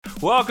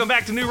Welcome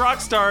back to New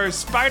Rockstars.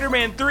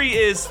 Spider-Man 3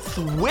 is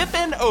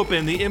whipping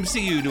open the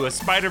MCU to a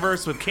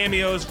Spider-Verse with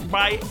cameos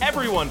by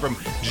everyone from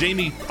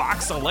Jamie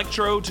Foxx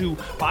Electro to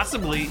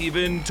possibly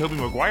even Tobey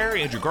Maguire,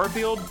 Andrew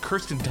Garfield,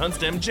 Kirsten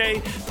Dunst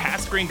MJ,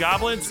 past Green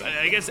Goblins,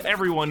 I guess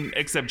everyone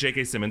except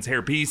J.K. Simmons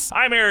hairpiece.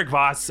 I'm Eric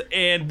Voss,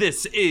 and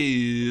this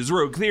is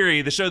Rogue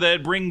Theory, the show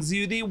that brings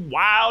you the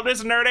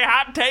wildest nerdy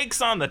hot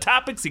takes on the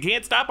topics you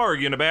can't stop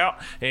arguing about.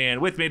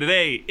 And with me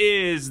today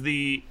is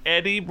the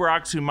Eddie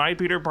Brock to my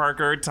Peter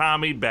Parker, Tommy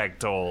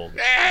Bechtold.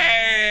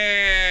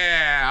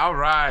 Yeah, all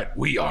right.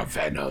 We are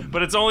Venom.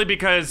 But it's only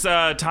because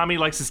Tommy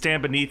likes to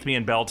stand beneath me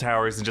in bell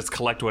towers and just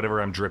collect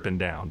whatever I'm dripping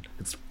down.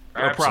 It's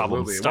a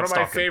problem. Absolutely. Stop One of my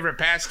stalking. favorite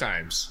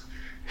pastimes.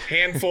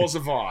 Handfuls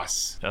of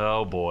Voss.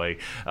 Oh boy.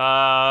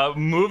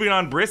 Moving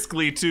on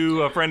briskly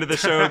to a friend of the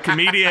show,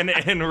 comedian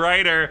and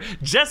writer,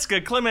 Jessica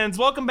Clemens.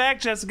 Welcome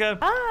back, Jessica.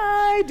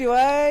 Hi, do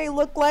I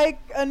look like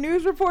a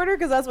news reporter?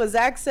 Because that's what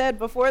Zach said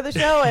before the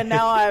show, and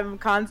now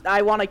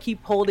I want to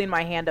keep holding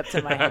my hand up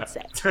to my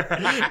headset.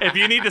 If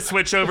you need to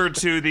switch over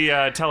to the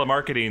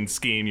telemarketing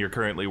scheme you're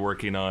currently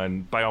working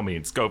on, by all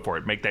means, go for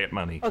it. Make that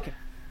money. Okay,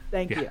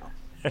 thank you.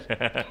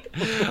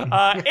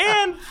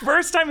 And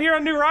first time here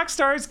on New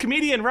Rockstars,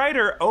 comedian,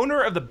 writer,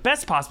 owner of the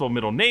best possible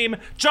middle name,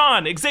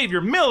 John Xavier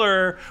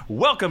Miller.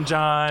 Welcome,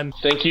 John.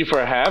 Thank you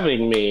for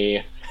having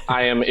me.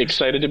 I am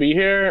excited to be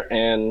here,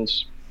 and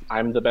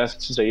I'm the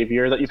best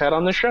Xavier that you've had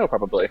on this show,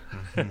 probably.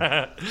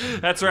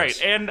 That's right.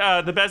 And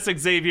the best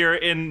Xavier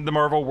in the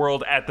Marvel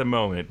world at the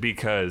moment,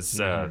 because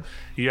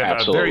you have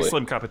Absolutely. a very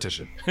slim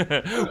competition.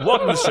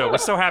 Welcome to the show. We're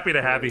so happy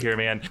to have you here,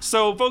 man.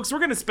 So, folks, we're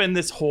going to spend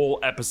this whole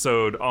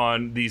episode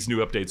on these new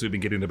updates we've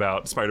been getting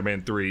about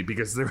Spider-Man 3,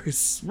 because there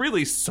is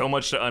really so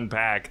much to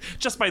unpack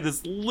just by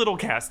this little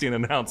casting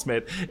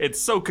announcement.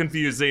 It's so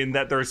confusing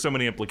that there are so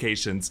many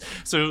implications.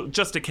 So,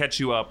 just to catch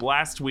you up,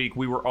 last week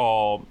we were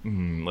all,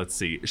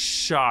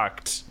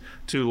 shocked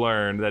to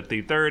learn that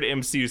the third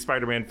MCU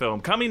Spider-Man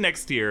film coming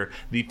next year,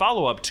 the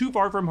follow-up Too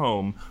Far From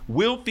Home,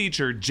 will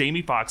feature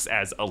Jamie Foxx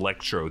as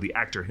Electro. The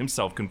actor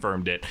himself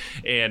confirmed it.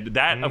 And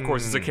that, of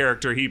course, is a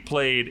character he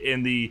played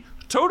in the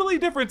totally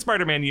different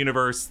Spider-Man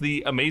universe,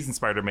 The Amazing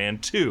Spider-Man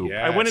 2.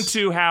 Yes. I went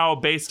into how,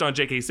 based on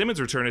J.K. Simmons'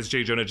 return as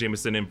J. Jonah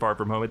Jameson in Far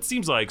From Home, it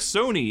seems like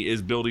Sony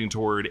is building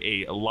toward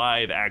a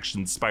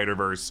live-action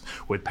Spider-Verse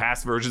with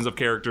past versions of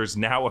characters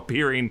now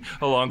appearing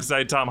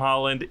alongside Tom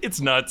Holland. It's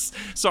nuts.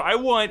 So I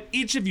want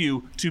each of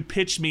you to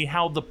pitch me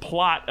how the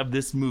plot of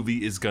this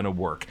movie is going to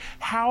work.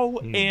 How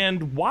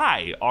and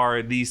why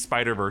are these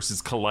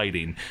Spider-Verses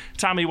colliding?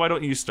 Tommy, why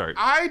don't you start?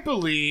 I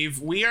believe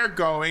we are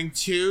going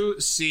to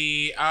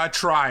see a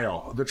trial.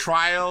 The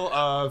trial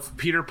of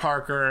Peter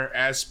Parker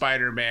as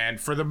Spider-Man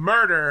for the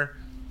murder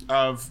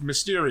of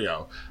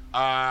Mysterio.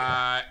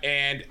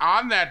 And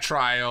on that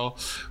trial,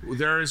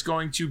 there is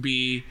going to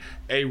be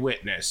a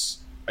witness,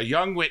 a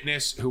young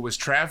witness who was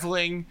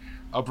traveling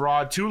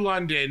abroad to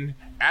London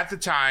at the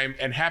time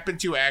and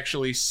happened to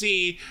actually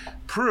see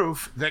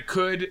proof that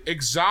could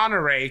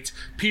exonerate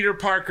Peter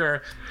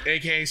Parker,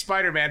 aka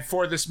Spider-Man,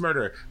 for this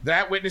murder.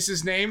 That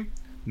witness's name,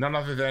 none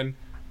other than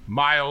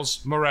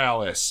Miles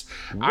Morales.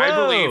 Whoa. I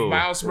believe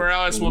Miles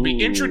Morales will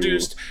be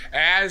introduced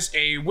as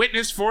a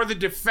witness for the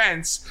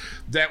defense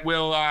that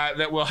will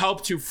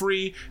help to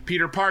free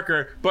Peter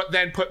Parker, but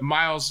then put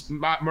Miles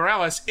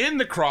Morales in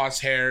the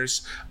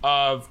crosshairs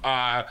of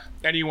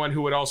anyone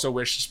who would also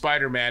wish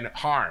Spider-Man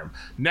harm.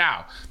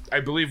 Now,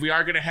 I believe we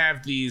are going to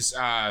have these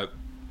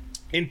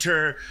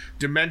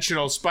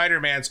interdimensional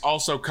Spider-Mans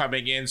also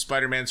coming in,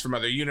 Spider-Mans from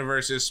other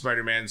universes,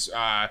 Spider-Mans,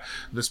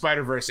 the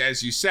Spider-Verse,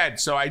 as you said.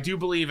 So I do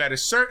believe at a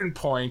certain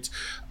point,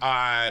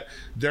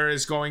 there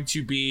is going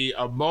to be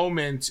a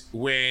moment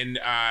when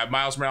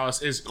Miles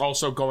Morales is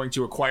also going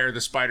to acquire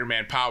the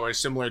Spider-Man powers,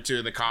 similar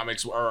to the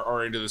comics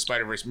or into the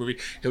Spider-Verse movie.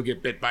 He'll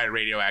get bit by a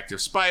radioactive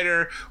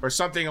spider or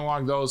something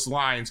along those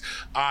lines.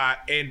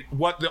 And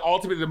what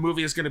ultimately the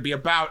movie is going to be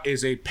about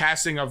is a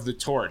passing of the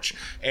torch,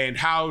 and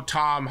how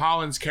Tom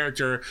Holland's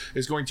character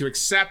is going to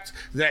accept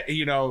that,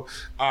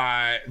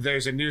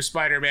 there's a new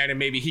Spider-Man and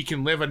maybe he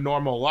can live a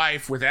normal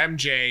life with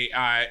MJ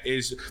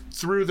is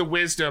through the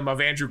wisdom of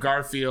Andrew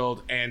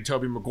Garfield and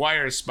Tobey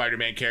Maguire's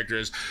Spider-Man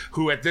characters,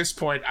 who at this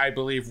point I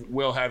believe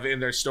will have in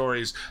their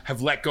stories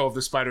have let go of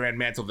the Spider-Man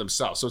mantle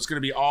themselves. So it's going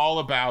to be all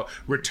about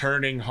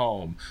returning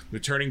home,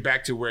 returning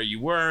back to where you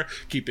were,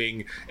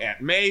 keeping Aunt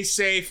May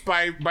safe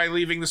by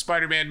leaving the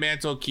Spider-Man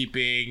mantle,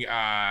 keeping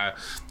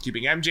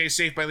MJ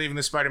safe by leaving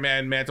the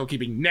Spider-Man mantle,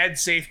 keeping Ned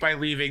safe by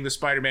leaving the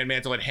Spider-Man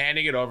mantle, and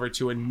handing it over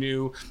to a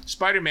new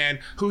Spider-Man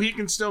who he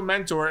can still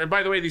mentor. And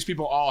by the way, these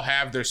people all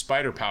have their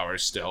spider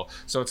powers still,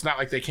 so it's not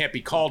like they can't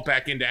be called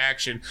back into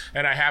action.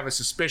 And I have a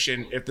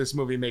suspicion if this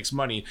movie makes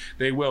money,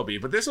 they will be.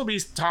 But this will be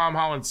Tom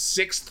Holland's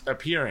 6th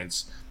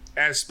appearance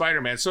as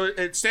Spider-Man, so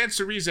it stands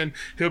to reason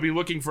he'll be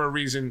looking for a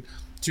reason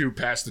to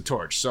pass the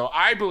torch. So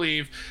I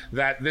believe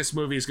that this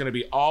movie is going to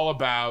be all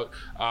about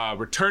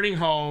returning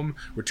home,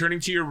 returning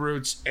to your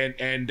roots,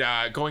 and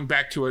going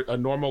back to a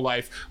normal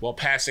life while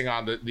passing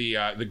on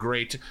the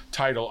great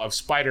title of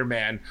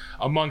Spider-Man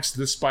amongst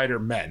the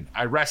Spider-Men.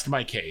 I rest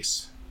my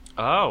case.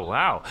 Oh,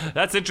 wow.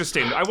 That's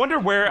interesting. I wonder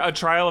where a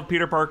trial of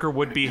Peter Parker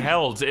would be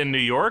held, in New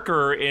York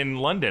or in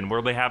London,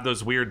 where they have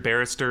those weird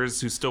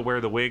barristers who still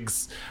wear the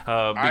wigs,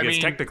 because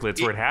technically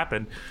it's where it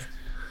happened.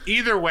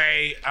 Either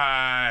way,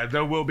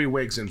 there will be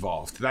wigs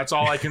involved. That's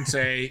all I can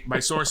say. My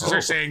sources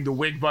are saying the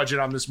wig budget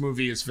on this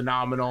movie is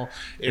phenomenal.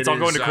 It's all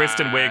going to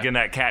Kristen Wiig in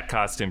that cat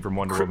costume from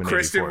Wonder Woman 84.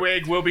 Kristen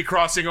Wiig will be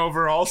crossing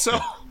over also,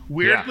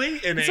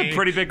 weirdly. Yeah. It's a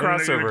pretty big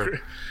crossover.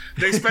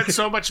 They spent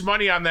so much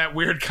money on that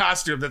weird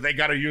costume that they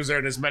got to use her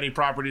in as many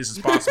properties as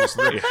possible.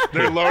 So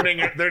they're loading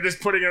it. They're just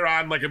putting her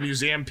on like a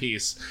museum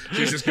piece.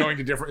 She's just going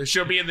to different.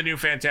 She'll be in the new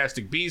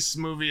Fantastic Beasts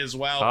movie as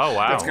well. Oh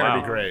wow, that's gonna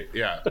be great.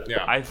 Yeah.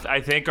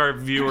 I think our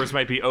viewers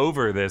might be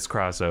over this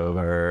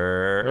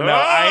crossover.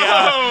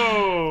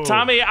 No,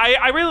 Tommy,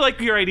 I really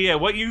like your idea.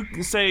 What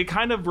you say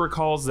kind of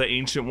recalls the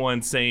Ancient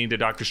One saying to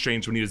Doctor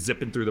Strange when he was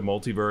zipping through the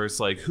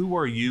multiverse, like, "Who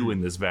are you in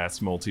this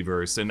vast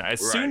multiverse?" And as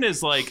soon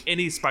as like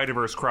any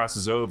Spider-Verse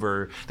crosses over,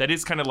 that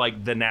is kind of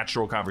like the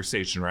natural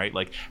conversation, right?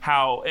 Like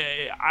how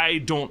I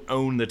don't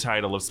own the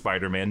title of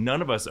Spider-Man.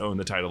 None of us own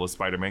the title of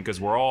Spider-Man because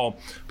we're all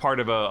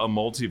part of a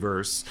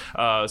multiverse.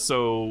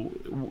 So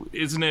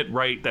isn't it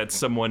right that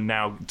someone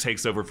now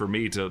takes over for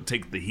me to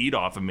take the heat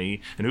off of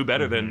me? And who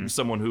better than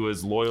someone who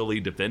has loyally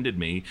defended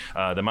me,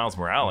 the Miles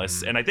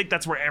Morales? And I think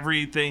that's where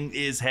everything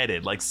is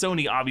headed. Like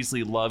Sony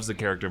obviously loves the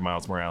character of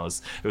Miles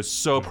Morales. It was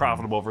so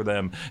profitable for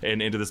them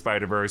in Into the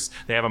Spider-Verse.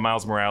 They have a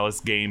Miles Morales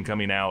game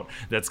coming out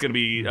that's going to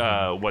be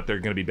what they're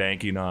going to be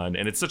banking on,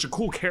 and it's such a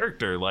cool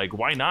character. Like,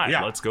 why not?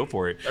 Yeah. Let's go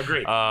for it.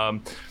 Agreed.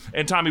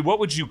 And Tommy, what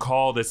would you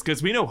call this?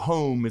 Because we know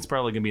Home is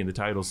probably going to be in the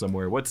title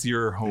somewhere. What's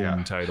your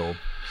home title?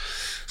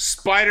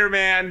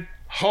 Spider-Man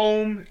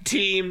Home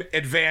Team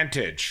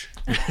Advantage.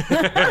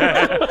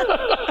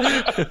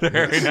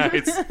 Very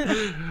nice.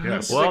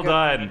 Yes. Well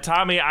done,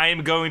 Tommy. I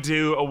am going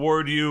to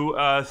award you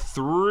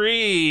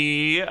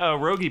 3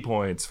 Rogie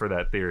points for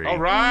that theory. All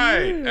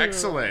right,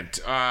 excellent.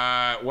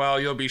 Well,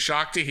 you'll be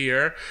shocked to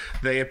hear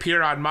they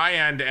appear on my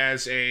end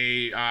as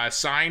a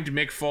signed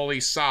Mick Foley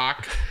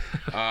sock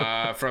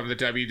from the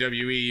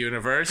WWE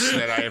universe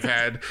that I have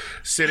had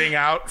sitting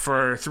out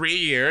for 3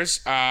 years.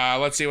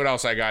 Let's see what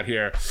else I got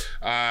here.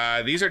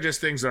 These are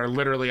just things that are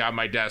literally on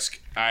my desk.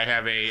 I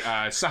have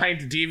a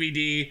signed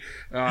DVD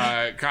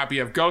copy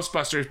of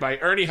Ghostbusters by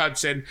Ernie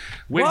Hudson.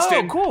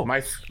 Winston, cool.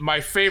 my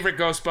favorite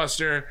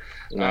Ghostbuster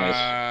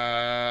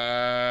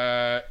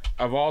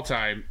of all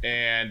time.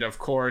 And of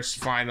course,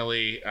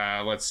 finally,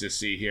 let's just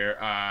see here.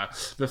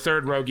 The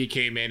third Rogie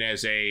came in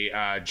as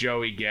a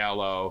Joey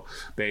Gallo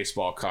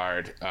baseball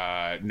card,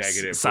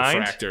 negative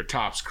refractor,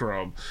 Topps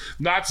Chrome.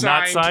 Not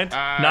signed.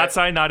 Not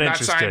signed. Not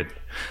interested.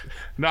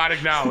 Not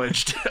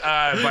acknowledged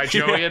by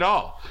Joey at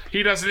all.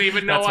 He doesn't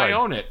even know I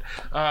own it.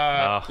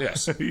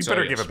 Yes. You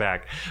better give it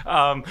back.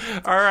 All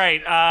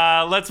right.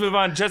 Let's move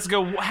on.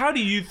 Jessica, how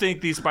do you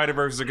think these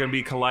Spider-Verses are going to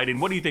be colliding?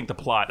 What do you think the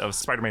plot of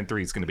Spider-Man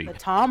 3 is going to be?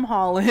 Tom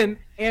Holland,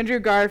 Andrew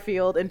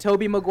Garfield, and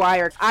Tobey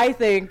Maguire. I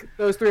think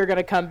those 3 are going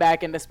to come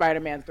back into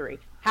Spider-Man 3.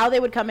 How they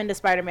would come into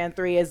Spider-Man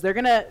 3 is they're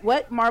going to,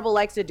 what Marvel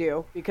likes to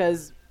do,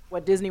 because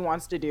what Disney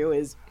wants to do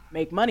is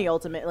make money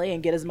ultimately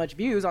and get as much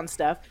views on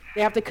stuff.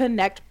 They have to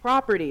connect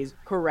properties,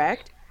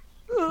 correct?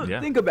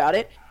 Yeah. Think about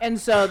it. And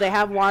so they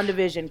have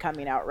WandaVision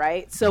coming out,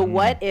 right? So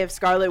what if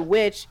Scarlet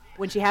Witch,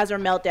 when she has her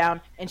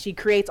meltdown and she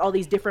creates all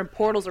these different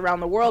portals around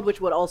the world, which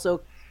would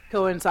also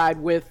coincide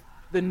with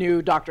the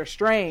new Doctor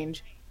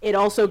Strange, it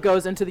also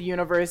goes into the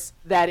universe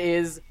that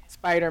is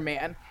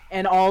Spider-Man.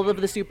 And all of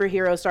the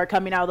superheroes start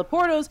coming out of the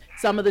portals.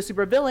 Some of the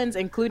supervillains,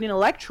 including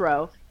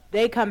Electro,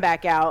 they come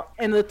back out,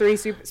 and the 3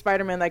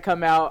 Spider-Men that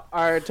come out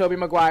are Tobey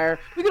Maguire.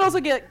 We could also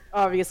get,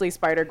 obviously,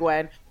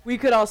 Spider-Gwen. We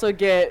could also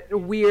get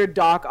weird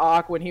Doc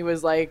Ock when he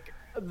was, like,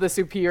 the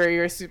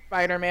superior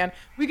Spider-Man.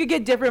 We could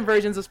get different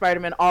versions of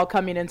Spider-Man all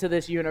coming into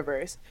this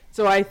universe.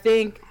 So I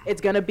think it's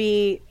going to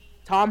be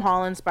Tom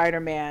Holland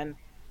Spider-Man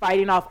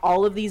fighting off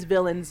all of these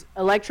villains.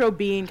 Electro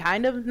being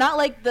kind of, not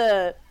like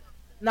the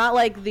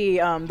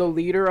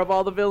leader of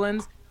all the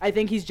villains. I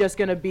think he's just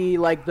going to be,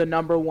 like, the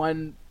number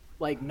one,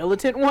 like,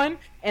 militant one,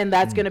 and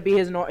that's going to be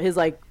his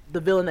like the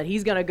villain that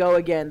he's going to go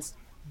against,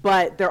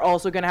 but they're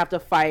also going to have to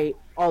fight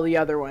all the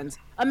other ones.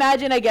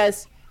 Imagine, I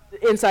guess,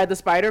 Inside the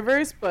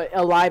Spider-Verse, but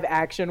a live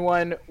action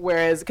one,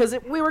 whereas because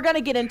we were going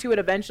to get into it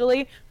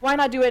eventually, why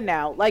not do it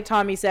now? Like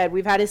Tommy said,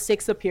 we've had his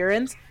 6th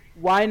appearance.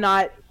 Why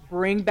not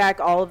bring back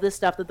all of this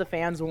stuff that the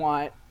fans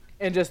want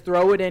and just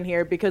throw it in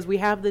here, because we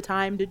have the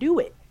time to do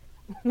it.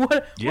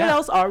 What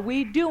else are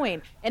we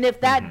doing? And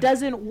if that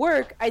doesn't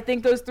work, I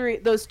think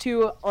those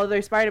 2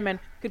 other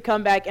Spider-Men could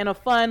come back in a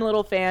fun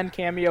little fan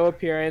cameo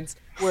appearance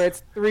where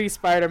it's 3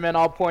 Spider-Men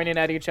all pointing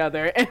at each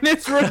other, and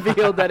it's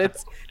revealed that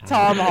it's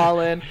Tom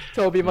Holland,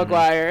 Tobey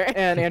Maguire,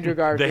 and Andrew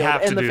Garfield. They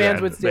have to and the do fans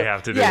that. would still, they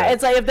have to do that. Yeah,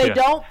 it's like if they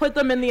don't put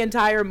them in the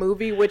entire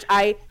movie, which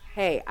I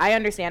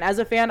understand. As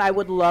a fan, I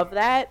would love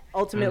that.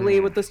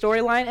 Ultimately, with the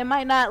storyline, it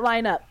might not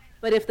line up.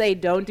 But if they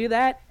don't do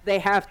that, they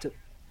have to.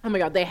 Oh my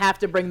God, they have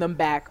to bring them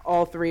back,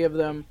 all 3 of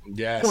them,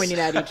 pointing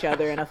at each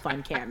other in a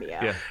fun cameo.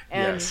 Yeah.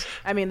 And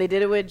I mean, they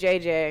did it with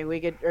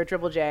JJ, or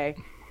Triple J.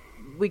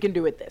 we can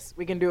do it this.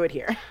 We can do it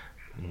here.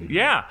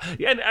 Yeah,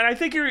 and I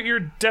think you're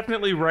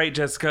definitely right,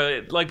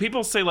 Jessica. Like,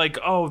 people say, like,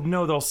 oh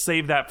no, they'll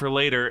save that for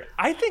later.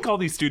 I think all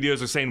these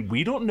studios are saying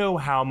we don't know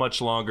how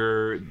much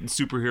longer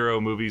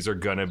superhero movies are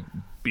gonna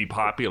be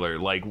popular.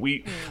 Like,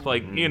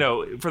 you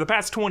know, for the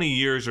past 20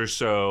 years or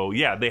so,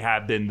 yeah, they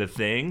have been the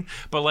thing,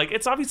 but like,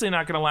 it's obviously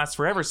not going to last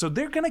forever. So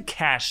they're going to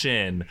cash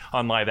in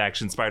on live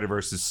action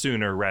Spider-Verses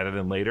sooner rather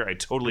than later. I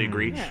totally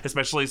agree,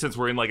 especially since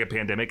we're in like a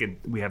pandemic and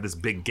we have this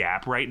big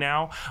gap right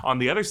now. On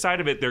the other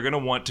side of it, they're going to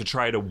want to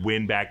try to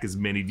win back as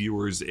many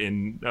viewers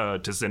in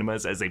to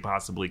cinemas as they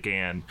possibly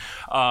can.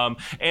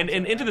 And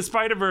Into the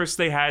Spider-Verse,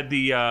 they had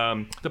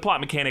the plot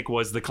mechanic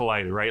was the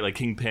Collider, right? Like,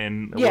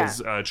 Kingpin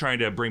was trying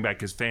to bring back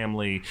his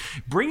family.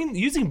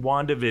 Using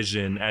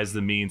WandaVision as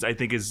the means, I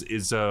think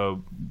is a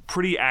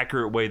pretty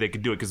accurate way they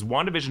could do it, because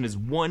WandaVision is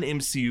one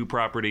MCU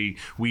property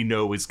we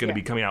know is going to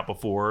be coming out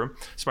before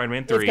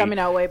Spider-Man 3. It's coming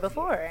out way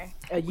before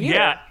a year.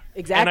 Yeah.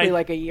 Exactly,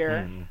 like a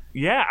year.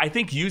 Yeah, I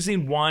think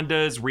using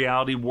Wanda's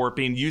reality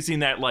warping, using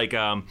that like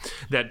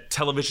that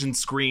television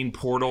screen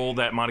portal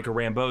that Monica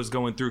Rambeau is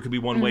going through could be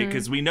one way,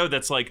 because we know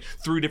that's like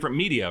through different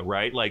media,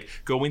 right? Like,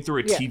 going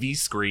through a TV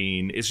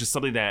screen is just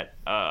something that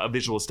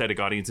visual aesthetic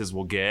audiences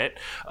will get.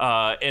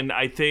 And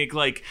I think,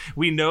 like,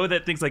 we know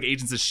that things like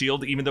Agents of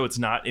S.H.I.E.L.D., even though it's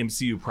not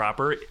MCU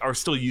proper, are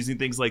still using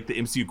things like the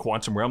MCU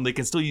Quantum Realm. They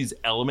can still use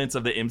elements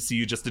of the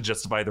MCU just to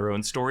justify their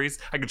own stories.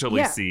 I could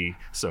totally see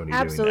Sony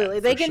Absolutely. doing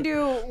that. They can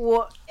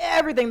do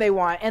everything they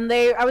want. And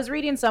I was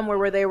reading somewhere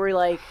where they were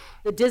like,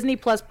 the Disney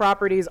Plus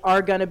properties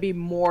are going to be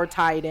more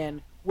tied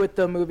in with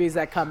the movies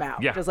that come out.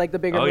 Just like the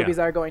bigger movies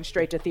are going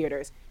straight to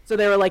theaters. So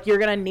they were like, you're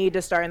going to need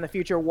to start in the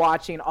future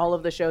watching all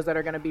of the shows that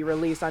are going to be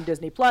released on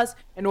Disney Plus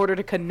in order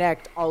to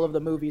connect all of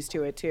the movies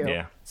to it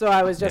too. So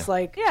I was just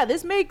like,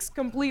 this makes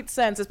complete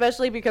sense,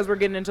 especially because we're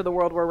getting into the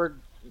world where we're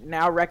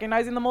now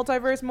recognizing the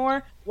multiverse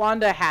more.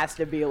 Wanda has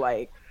to be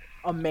like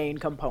a main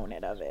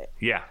component of it.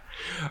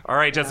 All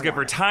right, Jessica,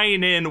 for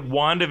tying in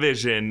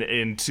WandaVision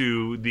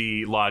into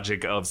the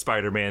logic of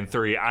Spider-Man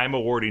 3, I'm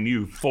awarding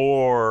you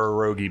 4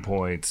 Rogie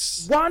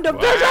points.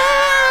 WandaVision!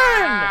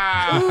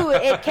 Ooh,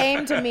 it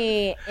came to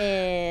me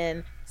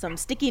in some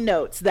sticky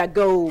notes that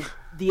go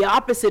the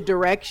opposite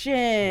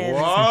direction.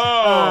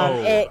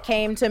 It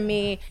came to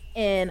me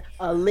in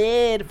a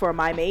lid for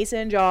my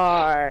mason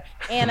jar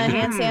and a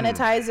hand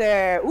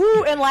sanitizer.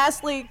 Ooh, and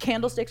lastly,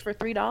 candlesticks for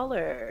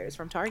 $3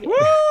 from Target.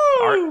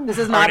 This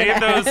is not any of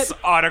those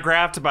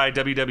autographed by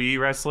WWE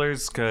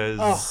wrestlers?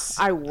 Because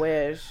I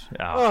wish.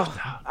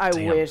 I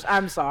wish.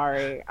 I'm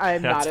sorry.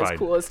 I'm That's not fine. as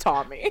cool as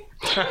Tommy.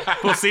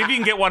 We'll see if you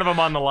can get one of them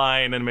on the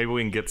line, and maybe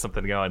we can get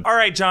something going. All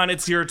right, John,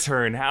 it's your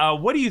turn.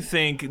 What do you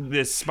think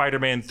this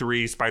Spider-Man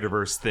 3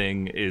 Spider-Verse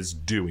thing is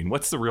doing?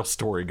 What's the real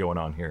story going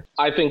on here?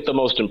 I think the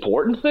most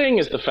important thing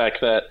is the fact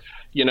that,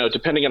 you know,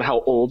 depending on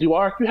how old you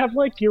are, you have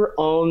like your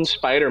own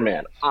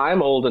Spider-Man.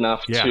 I'm old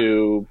enough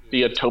to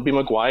be a Tobey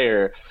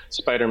Maguire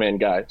Spider-Man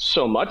guy,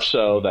 so much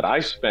so that I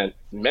spent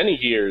many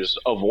years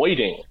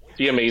avoiding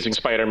the Amazing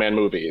Spider-Man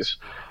movies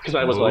because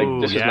I was like,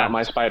 this is not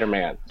my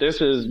Spider-Man.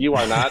 You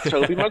are not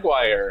Tobey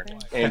Maguire,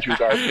 Andrew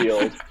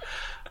Garfield.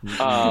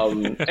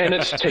 And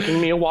it's taking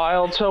me a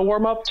while to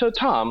warm up to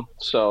Tom,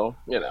 so,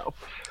 you know.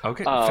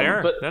 Okay,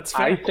 fair. But That's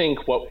fair. I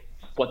think what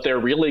they're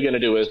really going to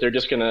do is they're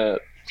just going to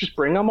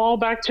bring them all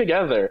back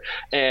together.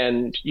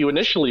 And you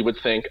initially would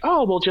think,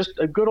 oh, well, just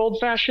a good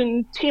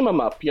old-fashioned team them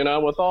up, you know,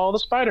 with all the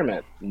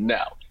Spider-Man.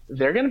 No,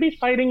 they're going to be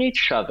fighting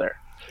each other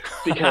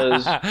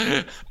because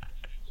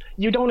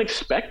you don't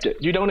expect it.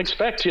 You don't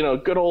expect, you know,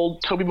 good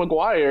old Tobey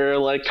Maguire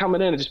like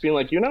coming in and just being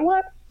like, you know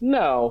what?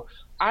 No,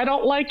 I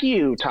don't like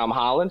you, Tom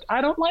Holland.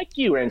 I don't like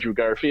you, Andrew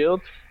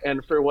Garfield.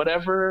 And for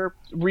whatever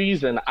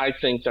reason, I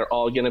think they're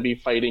all going to be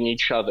fighting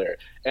each other.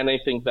 And I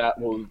think that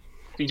will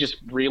be just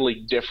really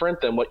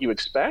different than what you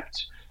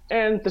expect.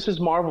 And this is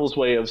Marvel's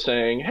way of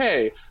saying,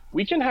 hey,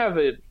 we can have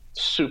a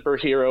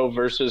superhero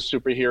versus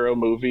superhero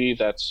movie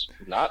that's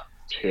not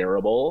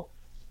terrible.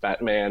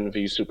 Batman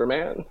v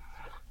Superman.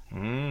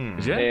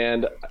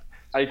 And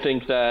I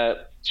think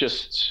that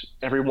just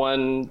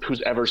everyone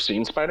who's ever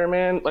seen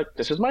Spider-Man, like,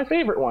 this is my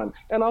favorite one.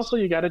 And also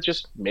you got to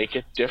just make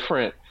it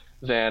different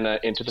than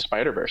Into the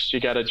Spider-Verse.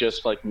 You got to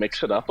just like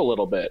mix it up a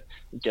little bit,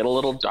 get a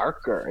little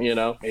darker, you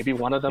know, maybe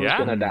one of them is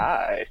going to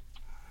die,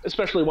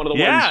 especially one of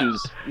the ones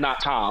who's not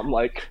Tom,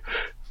 like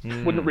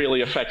wouldn't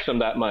really affect them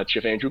that much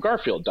if Andrew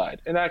Garfield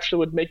died. And actually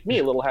would make me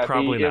a little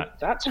happy if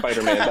that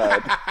Spider-Man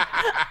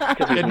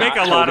died. It'd make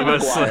a lot of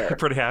us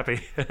pretty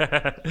happy.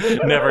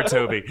 Never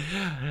Toby.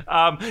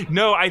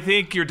 No, I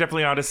think you're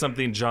definitely onto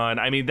something, John.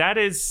 I mean, that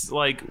is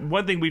like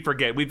one thing we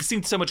forget. We've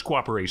seen so much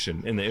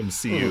cooperation in the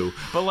MCU,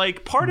 but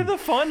like part of the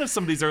fun of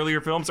some of these earlier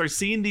films are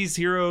seeing these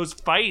heroes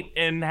fight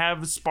and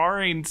have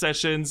sparring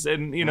sessions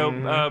and, you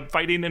know,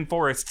 fighting in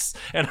forests.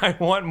 And I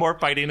want more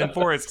fighting in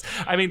forests.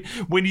 I mean,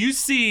 when you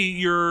see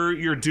your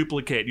your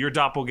duplicate, your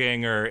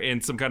doppelganger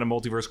in some kind of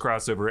multiverse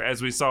crossover,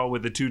 as we saw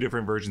with the 2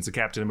 different versions of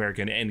Captain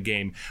America and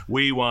Endgame.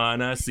 We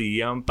wanna see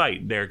them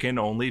fight. There can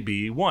only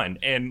be one.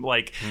 And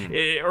like,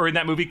 or in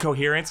that movie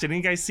Coherence, did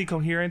any guys see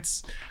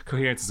Coherence?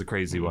 Coherence is a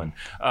crazy one,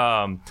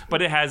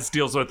 but it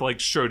deals with like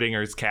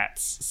Schrodinger's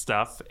cats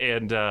stuff,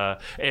 and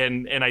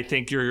I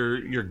think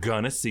you're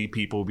gonna see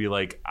people be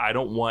like, I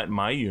don't want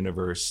my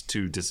universe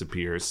to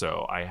disappear,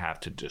 so I have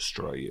to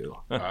destroy you.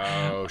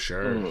 Oh,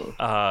 sure.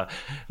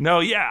 No,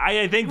 yeah,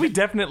 I think we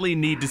definitely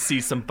need to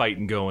see some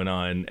fighting going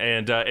on,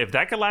 and if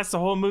that could last the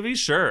whole movie,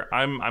 sure,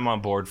 I'm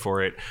on board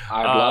for it.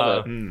 I'd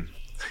love it.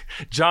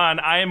 John,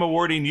 I am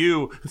awarding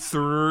you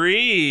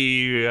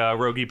 3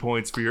 Rogie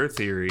points for your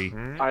theory.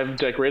 I've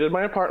decorated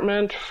my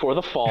apartment for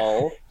the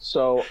fall,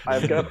 so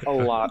I've got a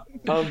lot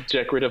of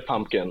decorative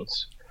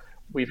pumpkins.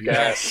 We've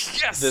got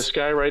this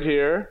guy right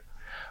here.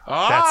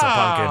 That's a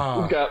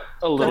pumpkin. We've got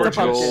a little That's a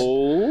pumpkin.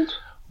 gold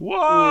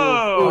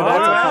Whoa! Ooh,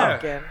 that's a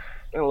pumpkin.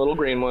 and a little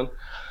green one.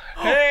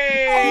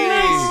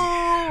 Hey!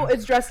 Oh,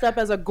 it's dressed up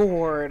as a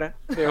gourd.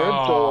 They're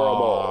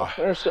adorable.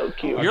 They're so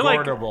cute. You're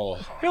like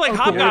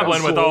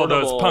Hobgoblin with all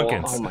those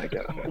pumpkins. Oh my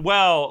god.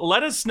 Well,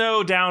 let us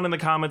know down in the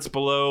comments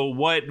below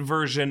what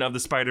version of the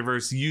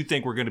Spider-Verse you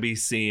think we're going to be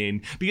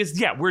seeing. Because,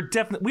 yeah,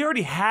 we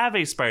already have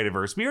a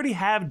Spider-Verse. We already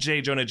have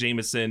J. Jonah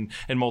Jameson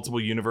in multiple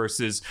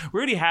universes. We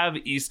already have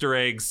Easter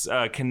eggs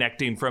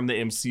connecting from the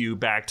MCU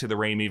back to the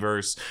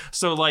Raimi-verse.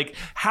 So, like,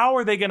 how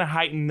are they going to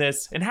heighten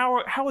this? And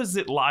how is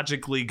it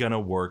logically going to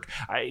work?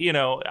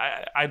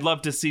 I'd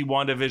love to see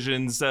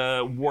WandaVision's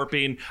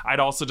warping. I'd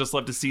also just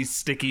love to see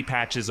sticky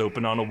patches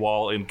open on a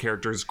wall and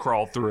characters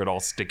crawl through it all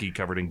sticky,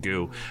 covered in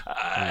goo.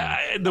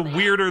 The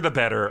weirder, the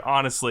better,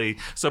 honestly.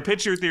 So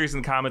pitch your theories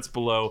in the comments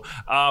below.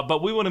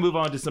 But we want to move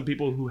on to some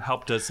people who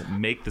helped us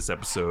make this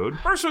episode.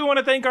 First, we want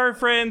to thank our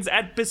friends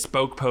at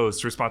Bespoke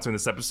Post for sponsoring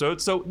this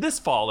episode. So this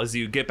fall, as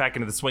you get back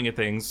into the swing of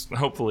things,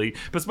 hopefully,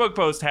 Bespoke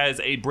Post has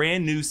a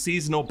brand new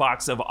seasonal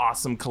box of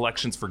awesome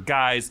collections for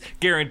guys,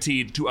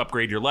 guaranteed to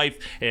upgrade your life.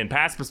 In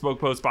past Bespoke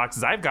Post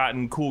boxes, I've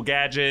gotten cool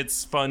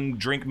gadgets, fun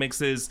drink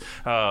mixes,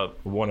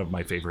 one of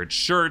my favorite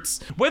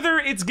shirts. Whether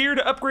it's gear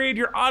to upgrade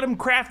your autumn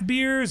craft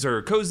beers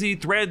or cozy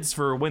threads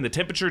for when the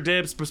temperature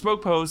dips,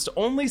 Bespoke Post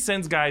only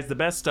sends guys the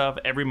best stuff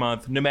every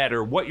month, no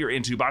matter what you're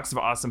into. Box of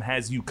Awesome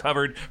has you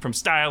covered. From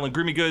style and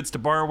groomy goods to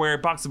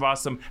barware, Box of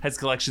Awesome has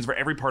collections for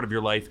every part of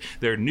your life.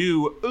 Their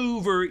new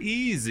Over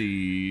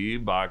Easy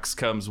box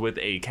comes with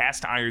a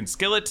cast iron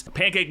skillet,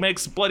 pancake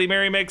mix, Bloody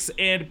Mary mix,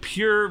 and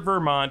pure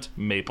Vermont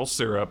maple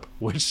syrup,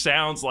 which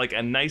sounds like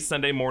a nice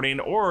Sunday morning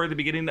or the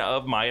beginning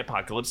of my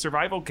apocalypse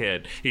survival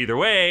kit. Either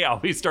way, I'll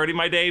be starting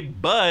my day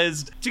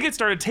buzzed. To get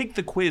started, take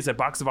the quiz at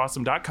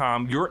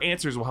boxofawesome.com. Your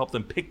answers will help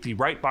them pick the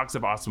right Box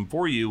of Awesome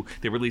for you.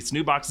 They release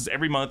new boxes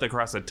every month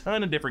across a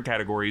ton of different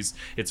categories.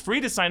 It's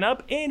free to sign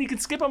up, and you can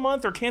skip a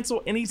month or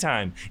cancel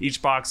anytime.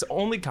 Each box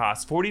only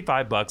costs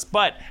 $45,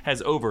 but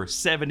has over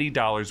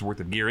 $70 worth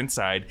of gear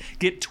inside.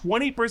 Get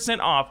 20%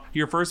 off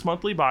your first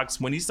monthly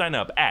box when you sign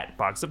up at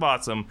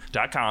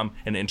boxofawesome.com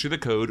and enter the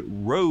code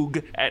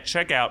ROGUE at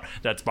checkout.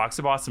 That's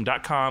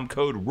boxofawesome.com,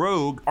 code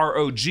ROGUE,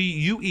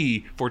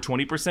 ROGUE, for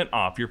 20%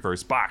 off your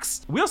first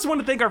box. We also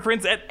want to thank our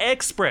friends at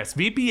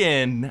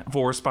ExpressVPN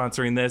for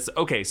sponsoring this.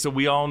 Okay, so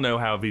we all know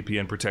how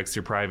VPN protects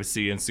your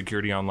privacy and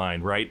security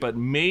online, right? But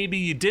maybe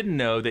you didn't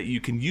know that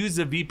you can use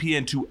a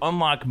VPN to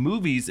unlock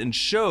movies and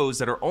shows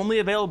that are only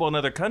available in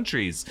other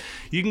countries.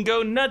 You can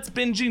go nuts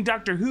binging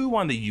Doctor Who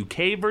on the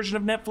UK version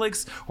of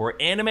Netflix or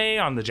anime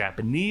on the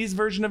Japanese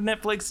version of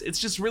Netflix. It's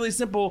just really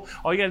simple.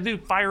 All you gotta do,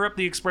 fire up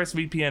the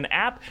ExpressVPN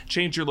app,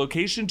 change your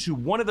location to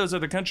one of those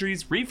other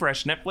countries,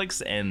 refresh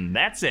Netflix, and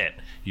that's it.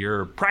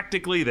 You're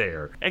practically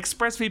there.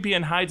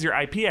 ExpressVPN hides your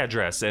IP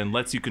address and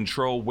lets you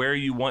control where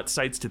you want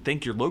sites to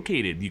think you're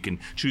located. You can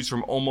choose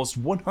from almost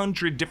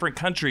 100 different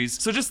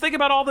countries. So just think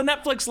about all the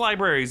Netflix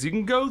libraries you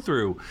can go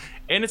through.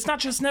 And it's not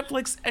just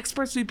Netflix.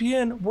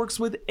 ExpressVPN works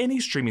with any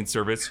streaming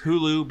service: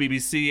 Hulu,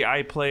 BBC,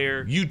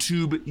 iPlayer,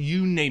 YouTube,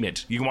 you name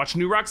it. You can watch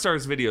new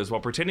Rockstars videos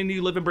while pretending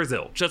you live in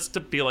Brazil, just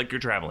to feel like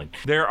you're traveling.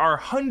 There are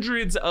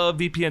hundreds of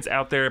VPNs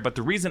out there, but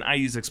the reason I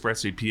use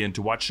ExpressVPN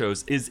to watch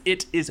shows is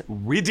it is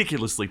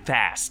ridiculously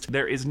fast.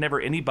 There is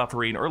never any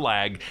buffering or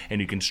lag,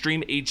 and you can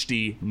stream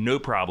HD no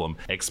problem.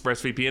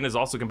 ExpressVPN is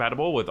also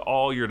compatible with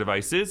all your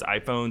devices: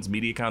 iPhones,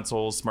 media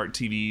consoles, smart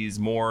TVs,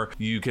 more.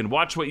 You can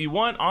watch what you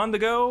want on the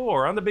go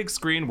or on the big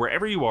screen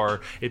wherever you are.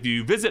 If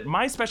you visit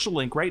my special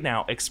link right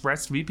now,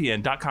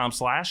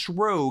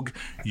 expressvpn.com/rogue,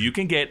 you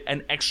can get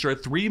an extra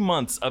 3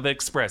 months of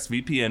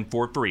ExpressVPN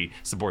for free.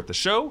 Support the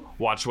show,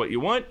 watch what you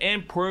want,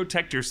 and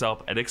protect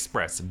yourself at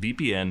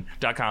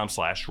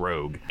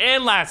expressvpn.com/rogue.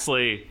 And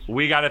lastly,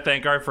 we got to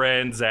thank our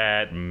friends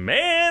at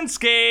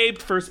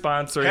Manscaped for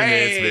sponsoring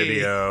this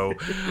video.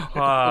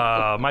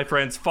 My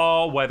friends,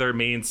 fall weather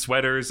means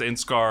sweaters and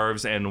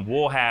scarves and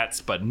wool hats,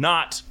 but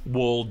not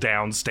wool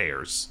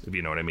downstairs, if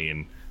you know what I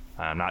mean.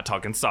 I'm not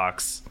talking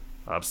socks.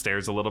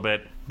 Upstairs a little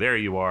bit. There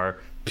you are.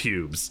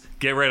 pubes.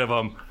 Get rid of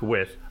them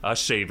with a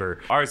shaver.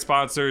 Our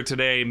sponsor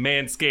today,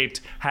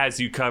 Manscaped, has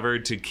you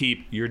covered to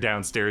keep your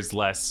downstairs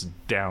less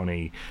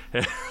downy.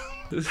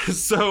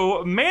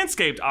 So,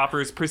 Manscaped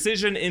offers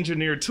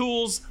precision-engineered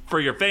tools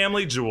for your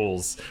family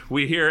jewels.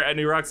 We here at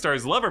New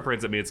Rockstars love our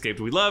friends at Manscaped.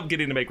 We love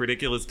getting to make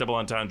ridiculous double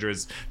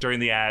entendres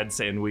during the ads,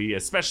 and we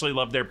especially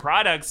love their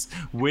products,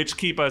 which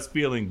keep us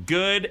feeling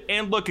good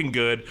and looking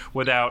good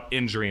without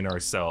injuring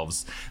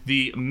ourselves.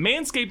 The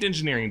Manscaped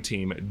engineering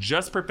team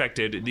just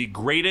perfected the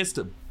greatest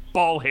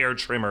ball hair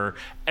trimmer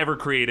ever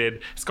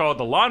created. It's called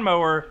the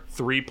Lawnmower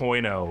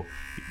 3.0.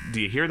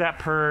 Do you hear that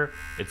purr?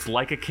 It's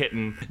like a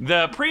kitten.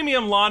 The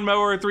premium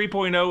Lawnmower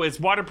 3.0 is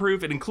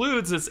waterproof. It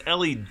includes this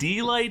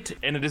LED light,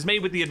 and it is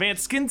made with the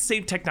advanced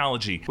skin-safe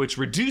technology, which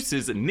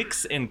reduces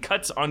nicks and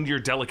cuts on your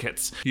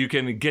delicates. You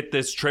can get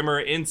this trimmer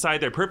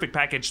inside their Perfect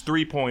Package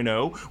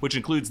 3.0, which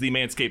includes the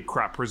Manscaped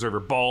Crop Preserver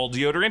Ball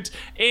Deodorant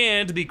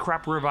and the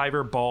Crop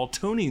Reviver Ball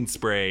Toning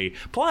Spray.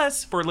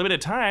 Plus, for a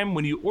limited time,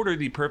 when you order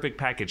the Perfect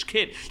Package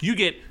kit, you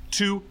get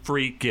 2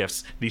 free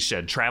gifts: the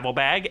Shed Travel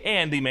Bag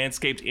and the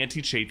Manscaped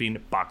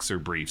Anti-Chafing Boxer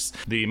Briefs.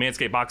 The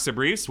Manscaped Boxer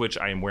Briefs, which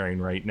I am wearing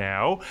right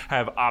now,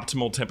 have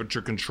optimal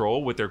temperature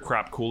control with their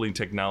crop cooling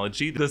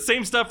technology. The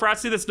same stuff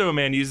Frosty the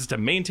Snowman uses to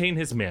maintain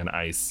his man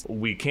ice.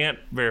 We can't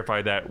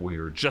verify that,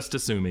 we're just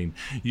assuming.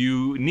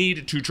 You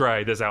need to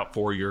try this out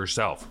for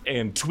yourself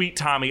and tweet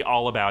Tommy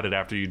all about it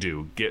after you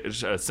do.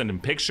 Send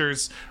him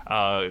pictures,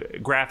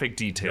 graphic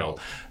detail.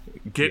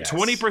 Get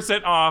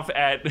 20% off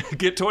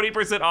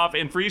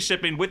and free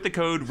shipping with the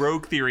code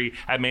Rogue Theory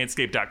at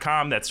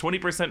manscaped.com. That's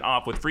 20%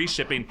 off with free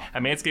shipping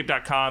at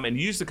manscaped.com, and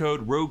use the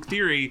code Rogue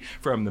Theory.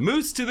 From the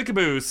moose to the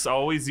caboose,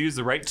 always use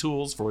the right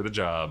tools for the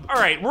job. All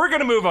right, we're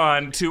going to move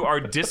on to our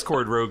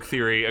Discord Rogue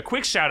Theory. A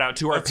quick shout out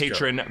to our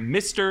patron,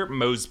 Mr.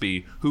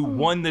 Mosby, who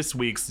won this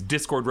week's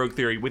Discord Rogue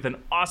Theory with an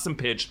awesome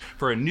pitch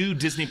for a new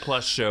Disney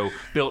Plus show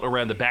built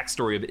around the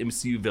backstory of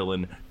MCU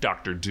villain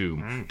Doctor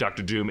Doom.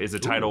 Doctor Doom is a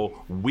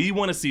title we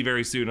want to see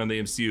very soon on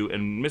the MCU,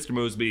 and Mr.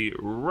 Mosby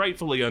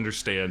rightfully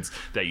understands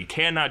that you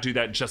cannot do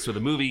that just with a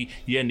movie.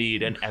 You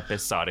need an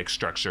episodic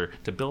structure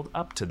to build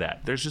up to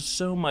that. There's just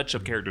so much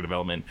of character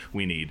development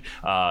we need.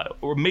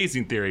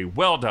 Amazing theory.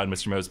 Well done,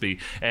 Mr. Mosby.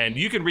 And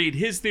you can read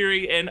his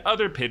theory and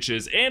other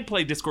pitches and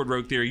play Discord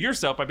Rogue Theory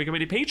yourself by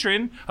becoming a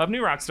patron of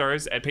New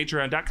Rockstars at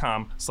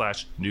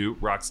patreon.com/New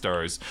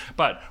Rockstars.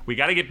 But we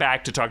got to get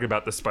back to talking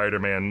about the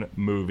Spider-Man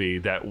movie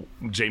that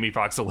Jamie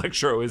Foxx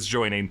Electro is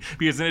joining,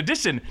 because in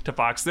addition to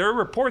Fox, there are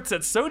reports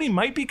that Sony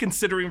might be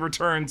considering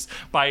returns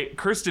by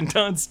Kirsten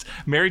Dunst,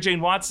 Mary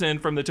Jane Watson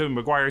from the Tobey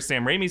Maguire,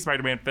 Sam Raimi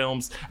Spider-Man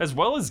films, as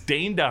well as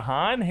Dane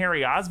DeHaan,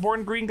 Harry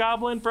Osborn, Green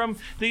Goblin from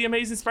The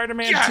Amazing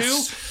Spider-Man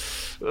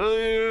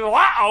 2.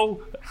 Wow.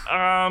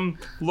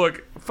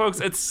 Look, folks,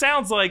 it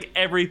sounds like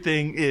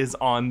everything is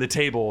on the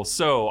table.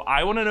 So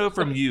I want to know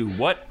from you,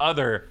 what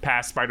other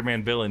past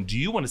Spider-Man villain do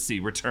you want to see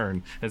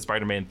return in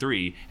Spider-Man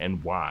 3,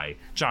 and why?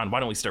 John, why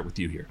don't we start with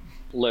you here?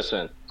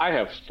 Listen, I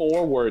have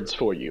 4 words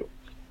for you.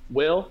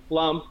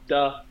 Willem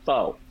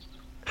Dafoe.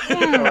 All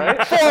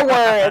right? 4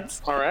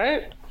 words. All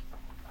right?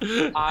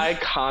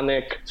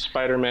 Iconic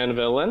Spider-Man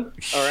villain.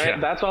 All right? Yeah.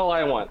 That's all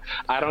I want.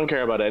 I don't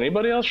care about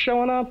anybody else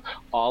showing up.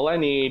 All I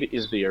need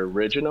is the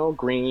original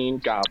Green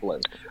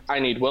Goblin. I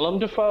need Willem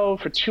Dafoe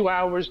for 2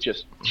 hours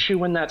just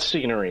chewing that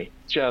scenery,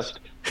 just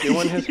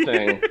doing his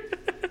thing.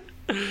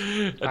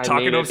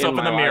 Talking to himself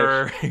in the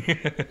mirror.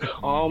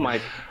 Oh my...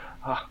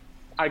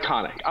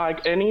 iconic.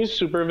 Any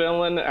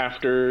supervillain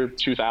after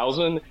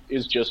 2000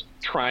 is just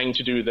trying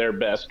to do their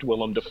best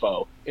Willem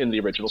Dafoe in the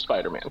original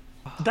Spider-Man.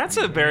 That's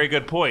a very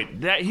good point.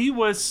 That he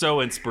was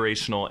so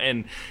inspirational.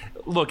 And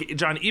look,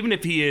 John, even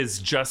if he is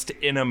just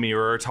in a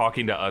mirror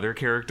talking to other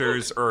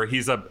characters, or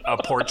he's a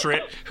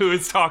portrait who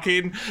is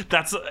talking,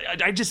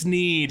 I just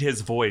need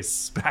his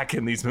voice back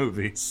in these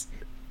movies.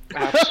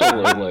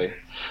 Absolutely.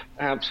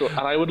 Absolutely.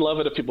 And I would love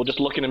it if people just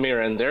look in a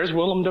mirror and there's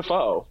Willem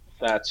Dafoe.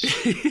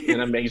 That's an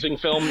amazing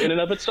film in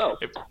and of itself.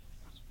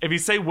 If you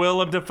say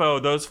Willem Dafoe,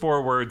 those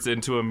 4 words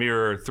into a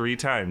mirror 3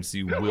 times,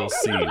 you will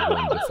see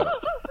Willem Dafoe.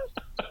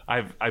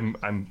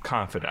 I'm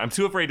confident. I'm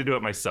too afraid to do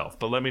it myself,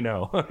 but let me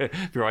know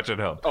if you're watching at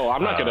home. Oh,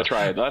 I'm not going to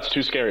try it. That's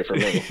too scary for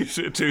me.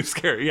 Too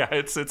scary. Yeah,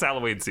 it's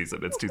Halloween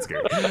season. It's too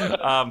scary.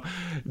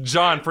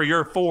 John, for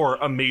your 4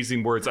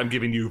 amazing words, I'm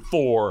giving you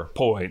 4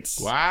 points.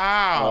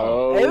 Wow.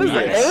 Oh, It was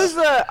yes.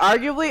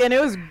 arguably, and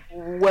it was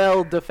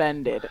well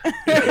defended.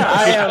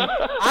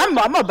 I'm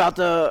about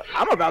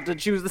to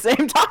choose the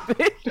same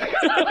topic.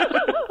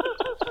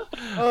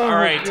 Oh, all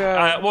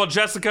right. Well,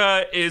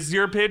 Jessica, is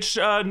your pitch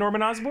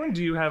Norman Osborn?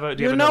 Do you have a?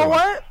 You know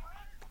what?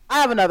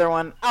 I have another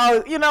one.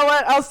 Oh, you know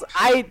what?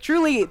 I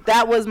truly,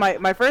 that was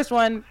my first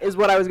one is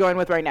what I was going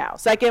with right now.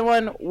 Second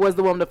one was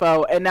the Willem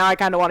Dafoe, and now I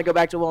kind of want to go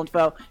back to Willem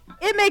Dafoe.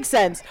 It makes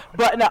sense,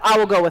 but no, I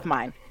will go with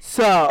mine.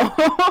 So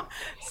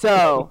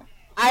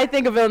I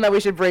think a villain that we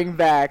should bring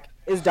back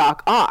is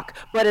Doc Ock.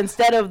 But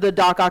instead of the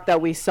Doc Ock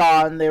that we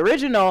saw in the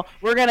original,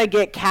 we're going to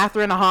get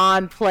Catherine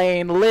Hahn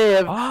playing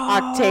Liv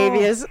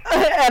Octavius.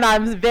 And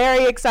I'm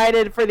very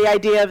excited for the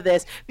idea of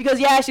this because,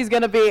 yeah, she's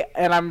going to be,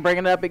 and I'm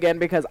bringing it up again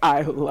because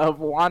I love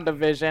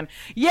WandaVision.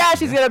 Yeah,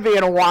 she's going to be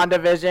in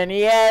WandaVision.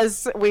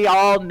 Yes, we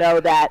all know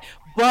that.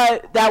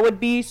 But that would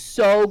be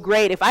so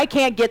great. If I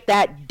can't get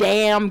that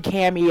damn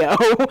cameo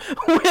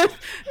with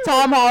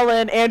Tom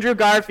Holland, Andrew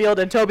Garfield,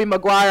 and Tobey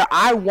Maguire,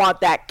 I want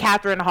that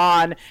Catherine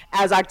Hahn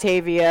as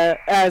Octavia,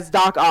 as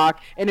Doc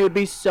Ock, and it would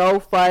be so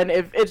fun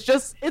if it's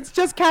just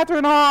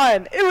Catherine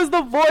Hahn. It was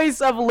the voice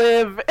of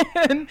Liv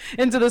in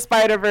Into the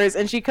Spider-Verse,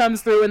 and she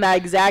comes through in that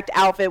exact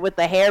outfit with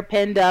the hair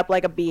pinned up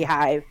like a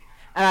beehive,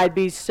 and I'd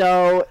be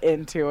so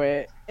into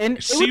it. And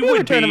it she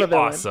would be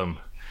awesome.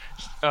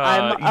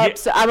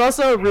 I'm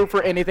also a root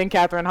for anything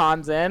Catherine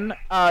Hahn's in.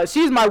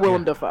 She's my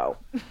Willem Dafoe.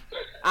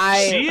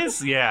 She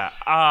is, yeah.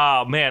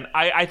 Oh, man,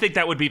 I think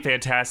that would be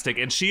fantastic.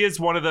 And she is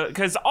one of the,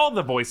 because all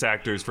the voice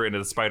actors for Into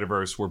the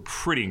Spider-Verse were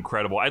pretty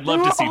incredible. I'd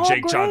love to see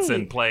Jake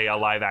Johnson play a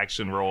live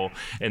action role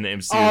in the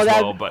MCU as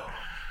well. But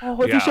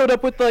if he showed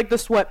up with like the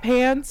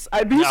sweatpants,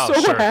 I'd be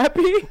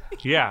happy.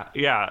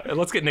 Yeah.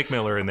 Let's get Nick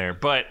Miller in there.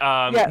 But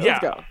let's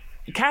go.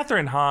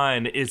 Catherine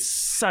Hahn is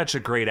such a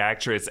great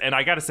actress, and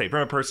I gotta say,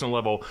 from a personal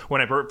level, when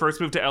I first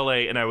moved to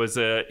LA and I was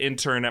an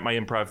intern at my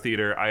improv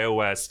theater, IO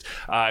West,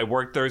 I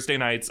worked Thursday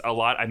nights a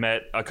lot. I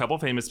met a couple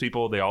famous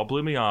people. They all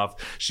blew me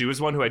off. She was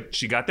one who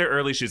she got there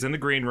early. She's in the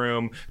green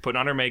room, putting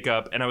on her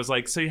makeup, and I was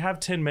like, so you have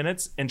 10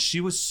 minutes? And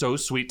she was so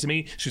sweet to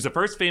me. She's the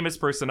first famous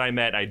person I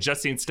met. I had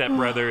just seen Step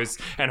Brothers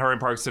and her in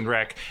Parks and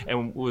Rec,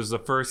 and it was the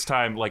first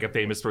time like a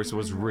famous person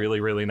was really,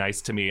 really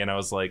nice to me, and I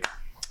was like,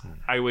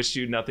 I wish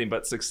you nothing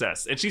but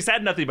success. And she's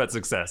had nothing but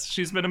success.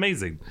 She's been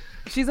amazing.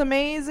 She's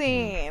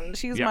amazing.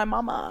 She's my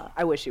mama.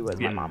 I wish she was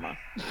my mama.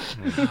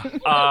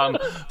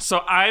 So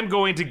I'm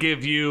going to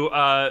give you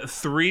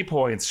 3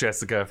 points,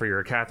 Jessica, for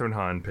your Catherine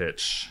Hahn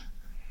pitch.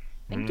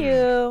 Thank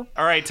you.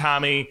 All right,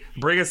 Tommy,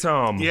 bring us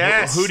home.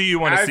 Yes. Who do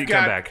you want to see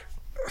come back?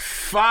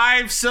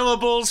 5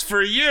 syllables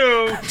for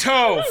you.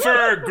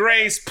 Topher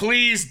Grace,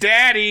 please,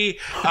 Daddy.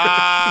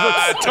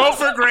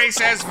 Topher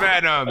Grace as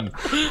Venom.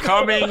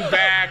 Coming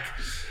back.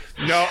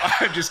 No,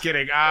 I'm just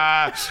kidding.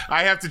 I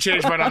have to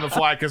change mine on the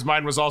fly because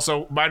mine was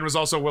also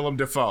Willem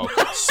Dafoe.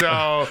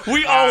 So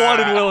we all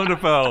wanted Willem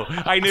Dafoe.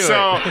 I knew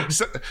it.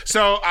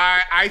 So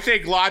I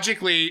think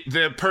logically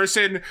the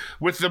person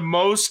with the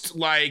most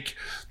like,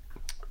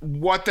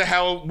 what the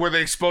hell were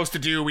they supposed to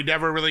do? We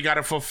never really got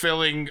a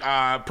fulfilling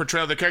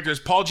portrayal of the character.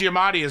 Is Paul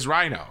Giamatti as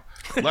Rhino.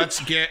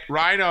 Let's get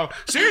Rhino.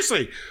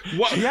 Seriously,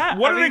 what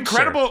an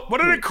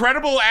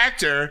incredible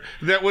actor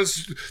that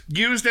was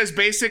used as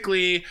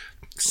basically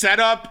set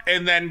up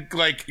and then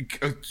like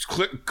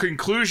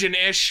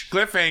conclusion-ish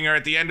cliffhanger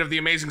at the end of The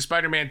Amazing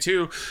Spider-Man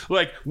 2.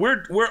 Like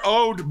we're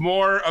owed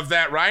more of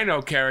that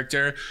Rhino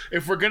character.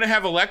 If we're gonna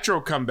have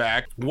Electro come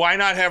back, why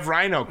not have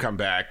Rhino come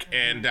back?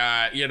 And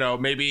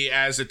maybe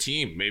as a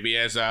team, maybe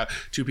as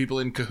 2 people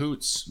in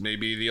cahoots,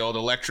 maybe the old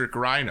Electric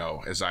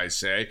Rhino, as I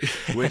say,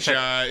 which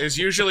is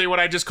usually what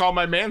I just call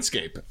my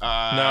manscape.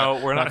 No,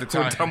 we're not.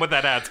 We're done with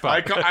that ad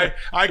spot.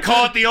 I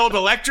call it the old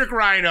Electric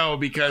Rhino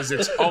because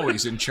it's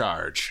always in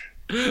charge.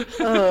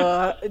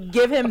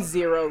 Give him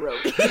 0,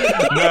 Roby.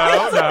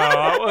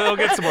 No, we'll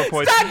get some more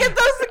points. Stop, get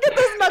those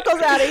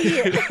knuckles out of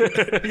here.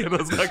 Get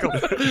those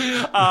knuckles.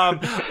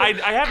 I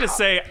have to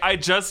say, I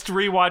just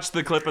rewatched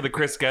the clip of the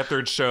Chris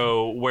Gethard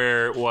show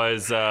where it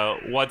was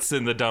 "What's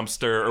in the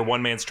Dumpster" or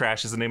 "One Man's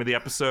Trash" is the name of the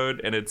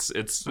episode, and it's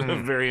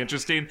very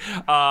interesting.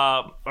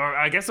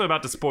 I guess I'm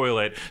about to spoil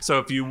it, so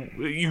if you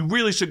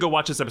really should go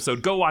watch this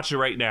episode. Go watch it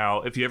right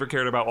now. If you ever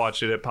cared about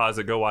watching it, pause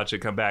it, go watch it,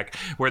 come back.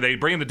 Where they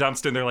bring in the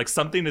dumpster and they're like,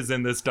 something is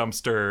in this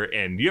dumpster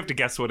and you have to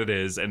guess what it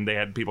is, and they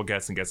had people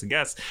guess and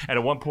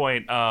at one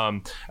point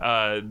the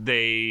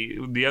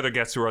other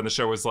guests who were on the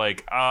show was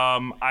like,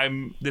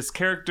 I'm this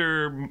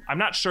character, I'm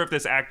not sure if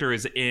this actor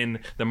is in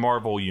the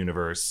Marvel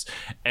universe,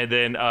 and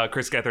then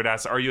Chris Gethard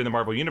asked, are you in the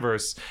Marvel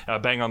universe?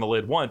 Bang on the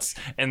lid once,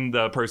 and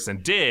the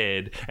person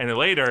did, and then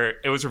later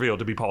it was revealed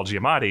to be Paul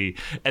Giamatti,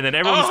 and then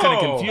everyone was kind of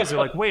confused. They're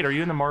like, wait, are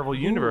you in the Marvel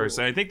universe?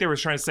 And I think they were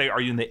trying to say,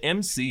 are you in the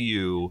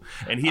MCU?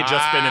 And he had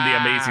just been in the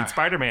Amazing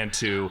Spider-Man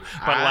 2,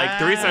 but like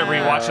the reason I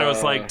rewatched it, I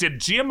was like, did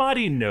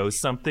Giamatti know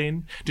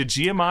something? Did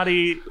he have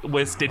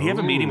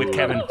a meeting with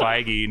Kevin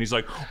Feige? And he's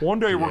like, one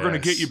day we're going to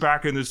get you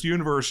back in this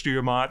universe,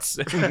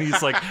 Giamatti. And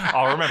he's like,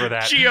 I'll remember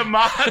that.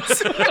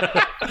 Giamatti.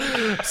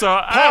 So,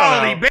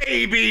 Paulie,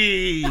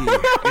 baby.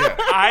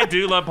 I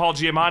do love Paul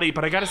Giamatti,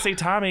 but I got to say,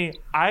 Tommy,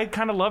 I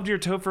kind of loved your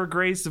Topher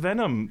Grace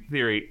Venom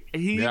theory.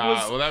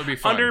 That would be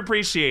fun.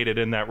 Underappreciated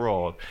in that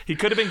role. He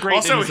could have been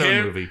great in his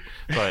own movie.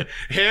 But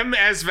him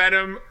as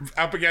Venom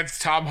up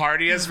against Tom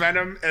Hardy as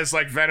Venom, as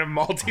like Venom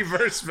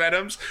multiverse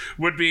Venoms,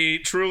 would be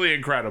truly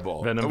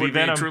incredible. Venom would be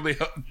Venom. Truly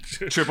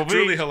Triple V.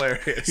 Truly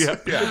hilarious.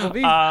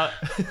 Yeah.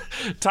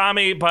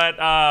 Tommy,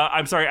 but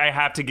I'm sorry, I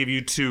have to give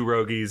you 2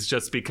 Rogies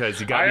just because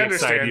you got me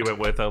excited. You went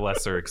with a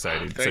lesser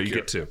exciting. So you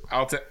get 2.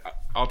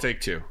 I'll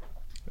take 2.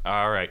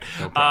 All right.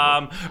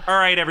 All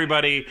right,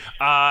 everybody.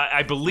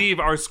 I believe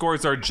our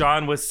scores are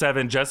John with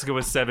 7, Jessica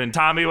with 7,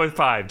 Tommy with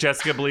 5.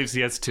 Jessica believes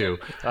he has 2.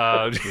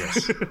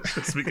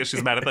 Just because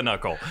she's mad at the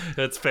knuckle.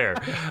 That's fair.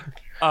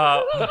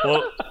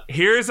 Well,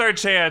 here's our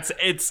chance.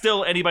 It's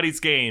still anybody's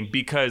game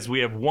because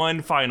we have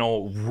one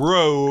final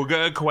rogue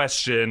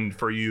question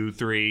for you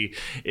three.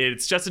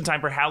 It's just in time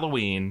for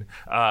Halloween.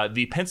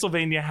 The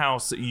Pennsylvania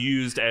house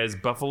used as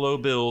Buffalo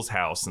Bill's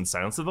house in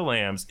Silence of the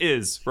Lambs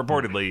is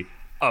reportedly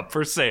up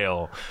for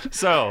sale.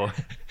 So,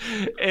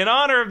 in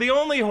honor of the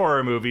only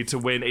horror movie to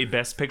win a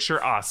Best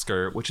Picture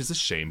Oscar, which is a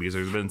shame because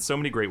there's been so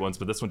many great ones,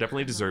 but this one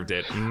definitely deserved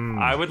it.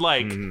 I would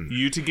like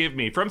you to give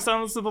me, from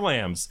Silence of the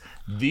Lambs,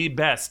 the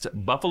best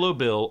Buffalo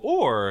Bill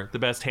or the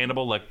best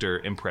Hannibal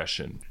Lecter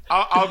impression.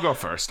 I'll go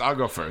first.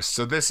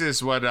 So this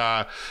is what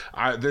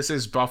this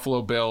is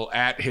Buffalo Bill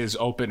at his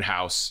open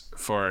house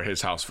for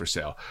his house for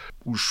sale.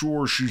 Well,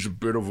 sure, she's a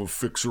bit of a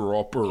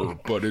fixer-upper,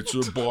 but it's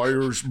a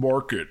buyer's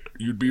market.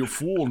 You'd be a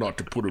fool not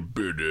to put a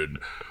bid in.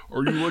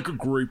 Are you like a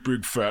great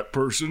big fat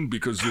person?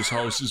 Because this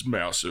house is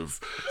massive.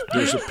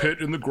 There's a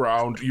pit in the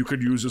ground you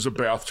could use as a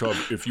bathtub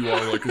if you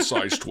are like a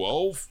size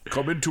 12.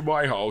 Come into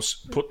my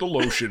house, put the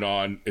lotion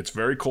on. It's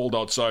very cold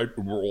outside,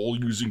 and we're all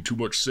using too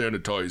much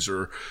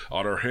sanitizer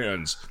on our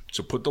hands.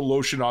 So put the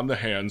lotion on the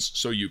hands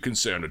so you can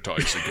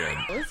sanitize again.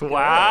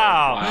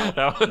 Wow.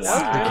 That was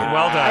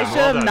well done. I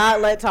should have not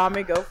let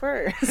Tommy go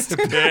first.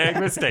 Big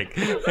mistake.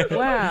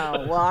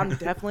 Wow. Well, I'm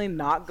definitely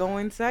not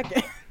going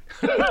second.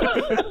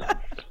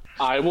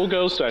 I will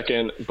go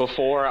second.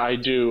 Before I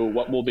do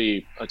what will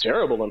be a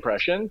terrible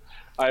impression,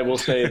 I will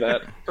say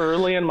that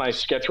early in my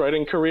sketch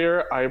writing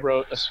career, I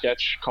wrote a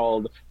sketch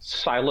called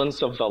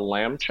Silence of the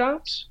Lamb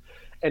Chops.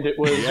 And it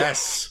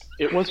was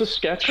It was a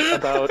sketch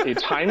about a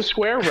Times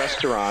Square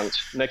restaurant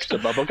next to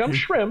Bubblegum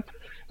Shrimp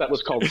that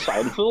was called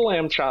Silence of the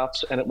Lamb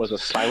Chops, and it was a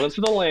Silence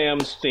of the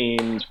Lambs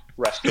themed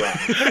restaurant.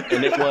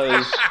 And it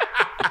was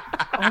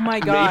Oh my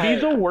god. maybe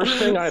the worst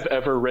thing I've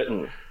ever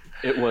written.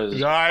 It was.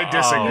 No, I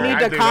disagree. You need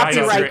to I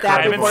copyright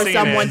that haven't before seen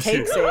someone it.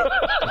 takes it.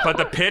 But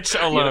the pitch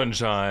alone,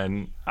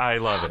 John, I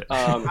love it.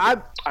 I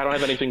don't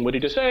have anything witty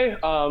to say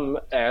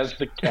as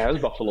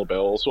Buffalo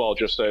Bill, so I'll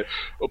just say,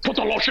 put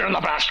the lotion in the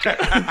basket.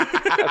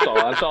 That's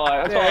all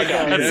I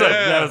got.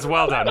 That was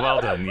well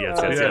done.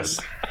 Yes.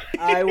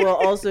 I will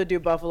also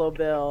do Buffalo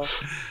Bill,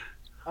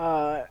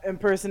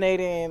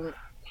 impersonating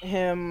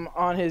him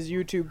on his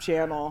YouTube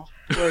channel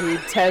where he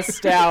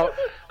tests out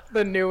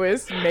the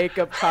newest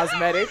makeup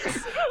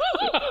cosmetics.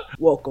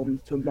 Welcome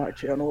to my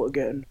channel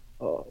again.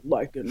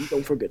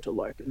 Don't forget to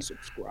like and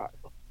subscribe.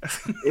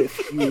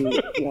 If you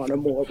want a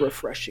more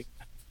refreshing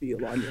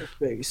feel on your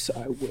face,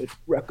 I would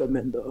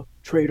recommend the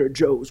Trader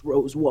Joe's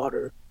Rose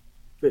Water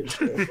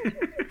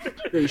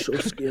facial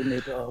skin.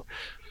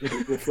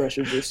 It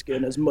refreshes your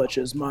skin as much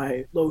as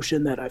my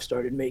lotion that I've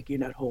started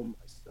making at home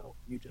myself.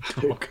 You just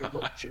take the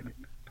lotion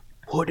and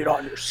put it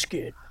on your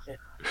skin. And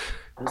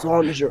as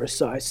long as you're a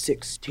size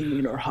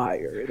 16 or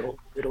higher,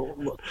 it'll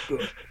look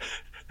good.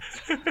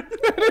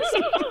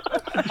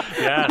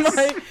 Yes.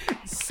 My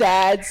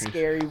sad,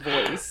 scary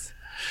voice.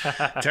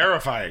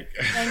 Terrifying.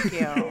 Thank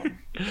you.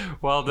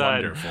 Well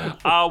done. Wonderful.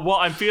 Well,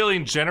 I'm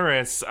feeling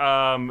generous.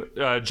 John,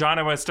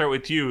 I want to start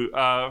with you.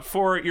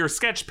 For your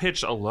sketch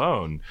pitch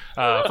alone,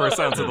 for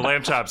Silence of the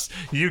Lamb Chops,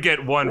 you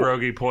get 1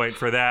 Rogie point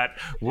for that.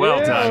 Well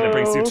done. That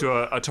brings you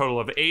to a total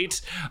of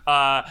 8.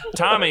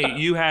 Tommy,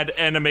 you had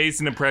an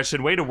amazing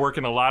impression. Way to work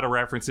in a lot of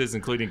references,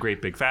 including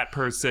Great Big Fat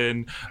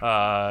Person.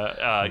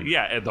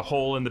 And the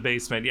hole in the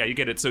basement. Yeah, you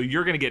get it. So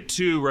you're going to get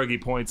 2 Rogie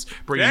points,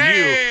 bringing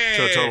you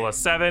to a total of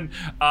 7.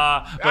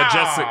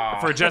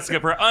 For Jessica,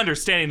 for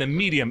understanding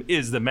the medium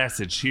is the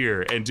message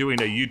here and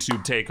doing a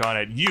YouTube take on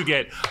it, you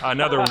get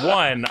another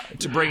 1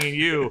 to bringing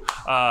you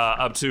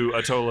up to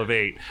a total of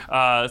 8.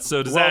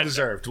 So does Well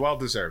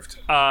deserved.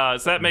 So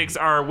that makes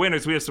our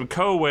winners. We have some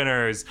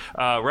co-winners,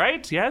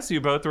 right? Yes,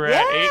 you both were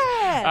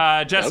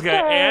at 8. Jessica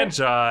and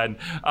John.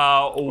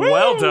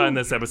 Well done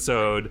this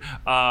episode.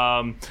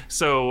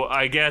 So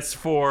I guess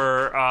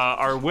for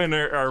our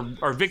winner,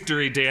 our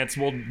victory dance,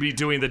 we'll be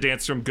doing the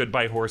dance from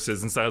Goodbye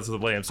Horses and Silence of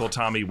the Lambs while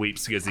Tommy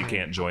weeps because he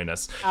can't join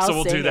us. So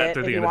we'll do that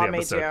through the end of the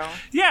episode.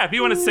 Yeah, if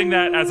you want to sing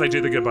that as I do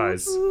the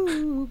goodbyes.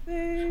 Ooh,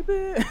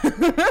 baby.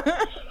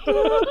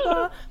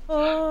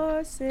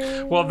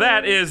 Well,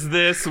 that is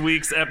this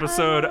week's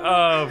episode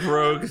of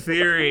Rogue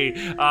Theory.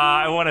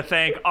 I want to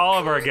thank all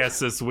of our guests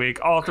this week.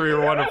 All 3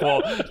 were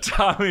wonderful.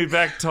 Tommy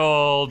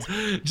Bechtold,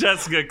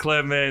 Jessica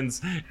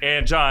Clemens,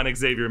 and John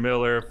Xavier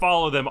Miller.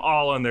 Follow them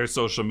all on their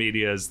social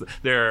medias.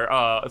 They're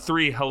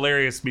 3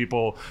 hilarious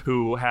people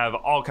who have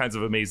all kinds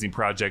of amazing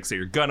projects that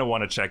you're going to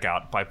want to check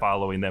out by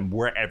following them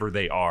wherever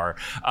they are.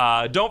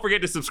 Don't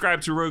forget to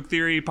subscribe to Rogue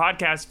Theory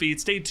podcast feed.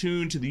 Stay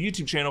tuned to the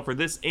YouTube channel for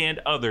this and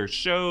other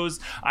shows.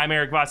 I'm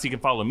Eric Voss. You can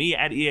follow me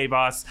at EA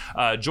Voss.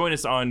 Join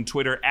us on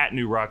Twitter at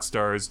New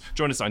Rockstars.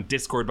 Join us on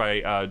Discord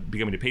by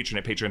becoming a patron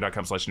at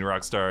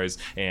patreon.com/newrockstars.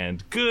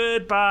 And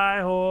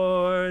goodbye,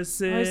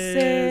 horses.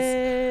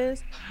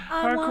 Horses.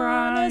 Are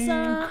crying.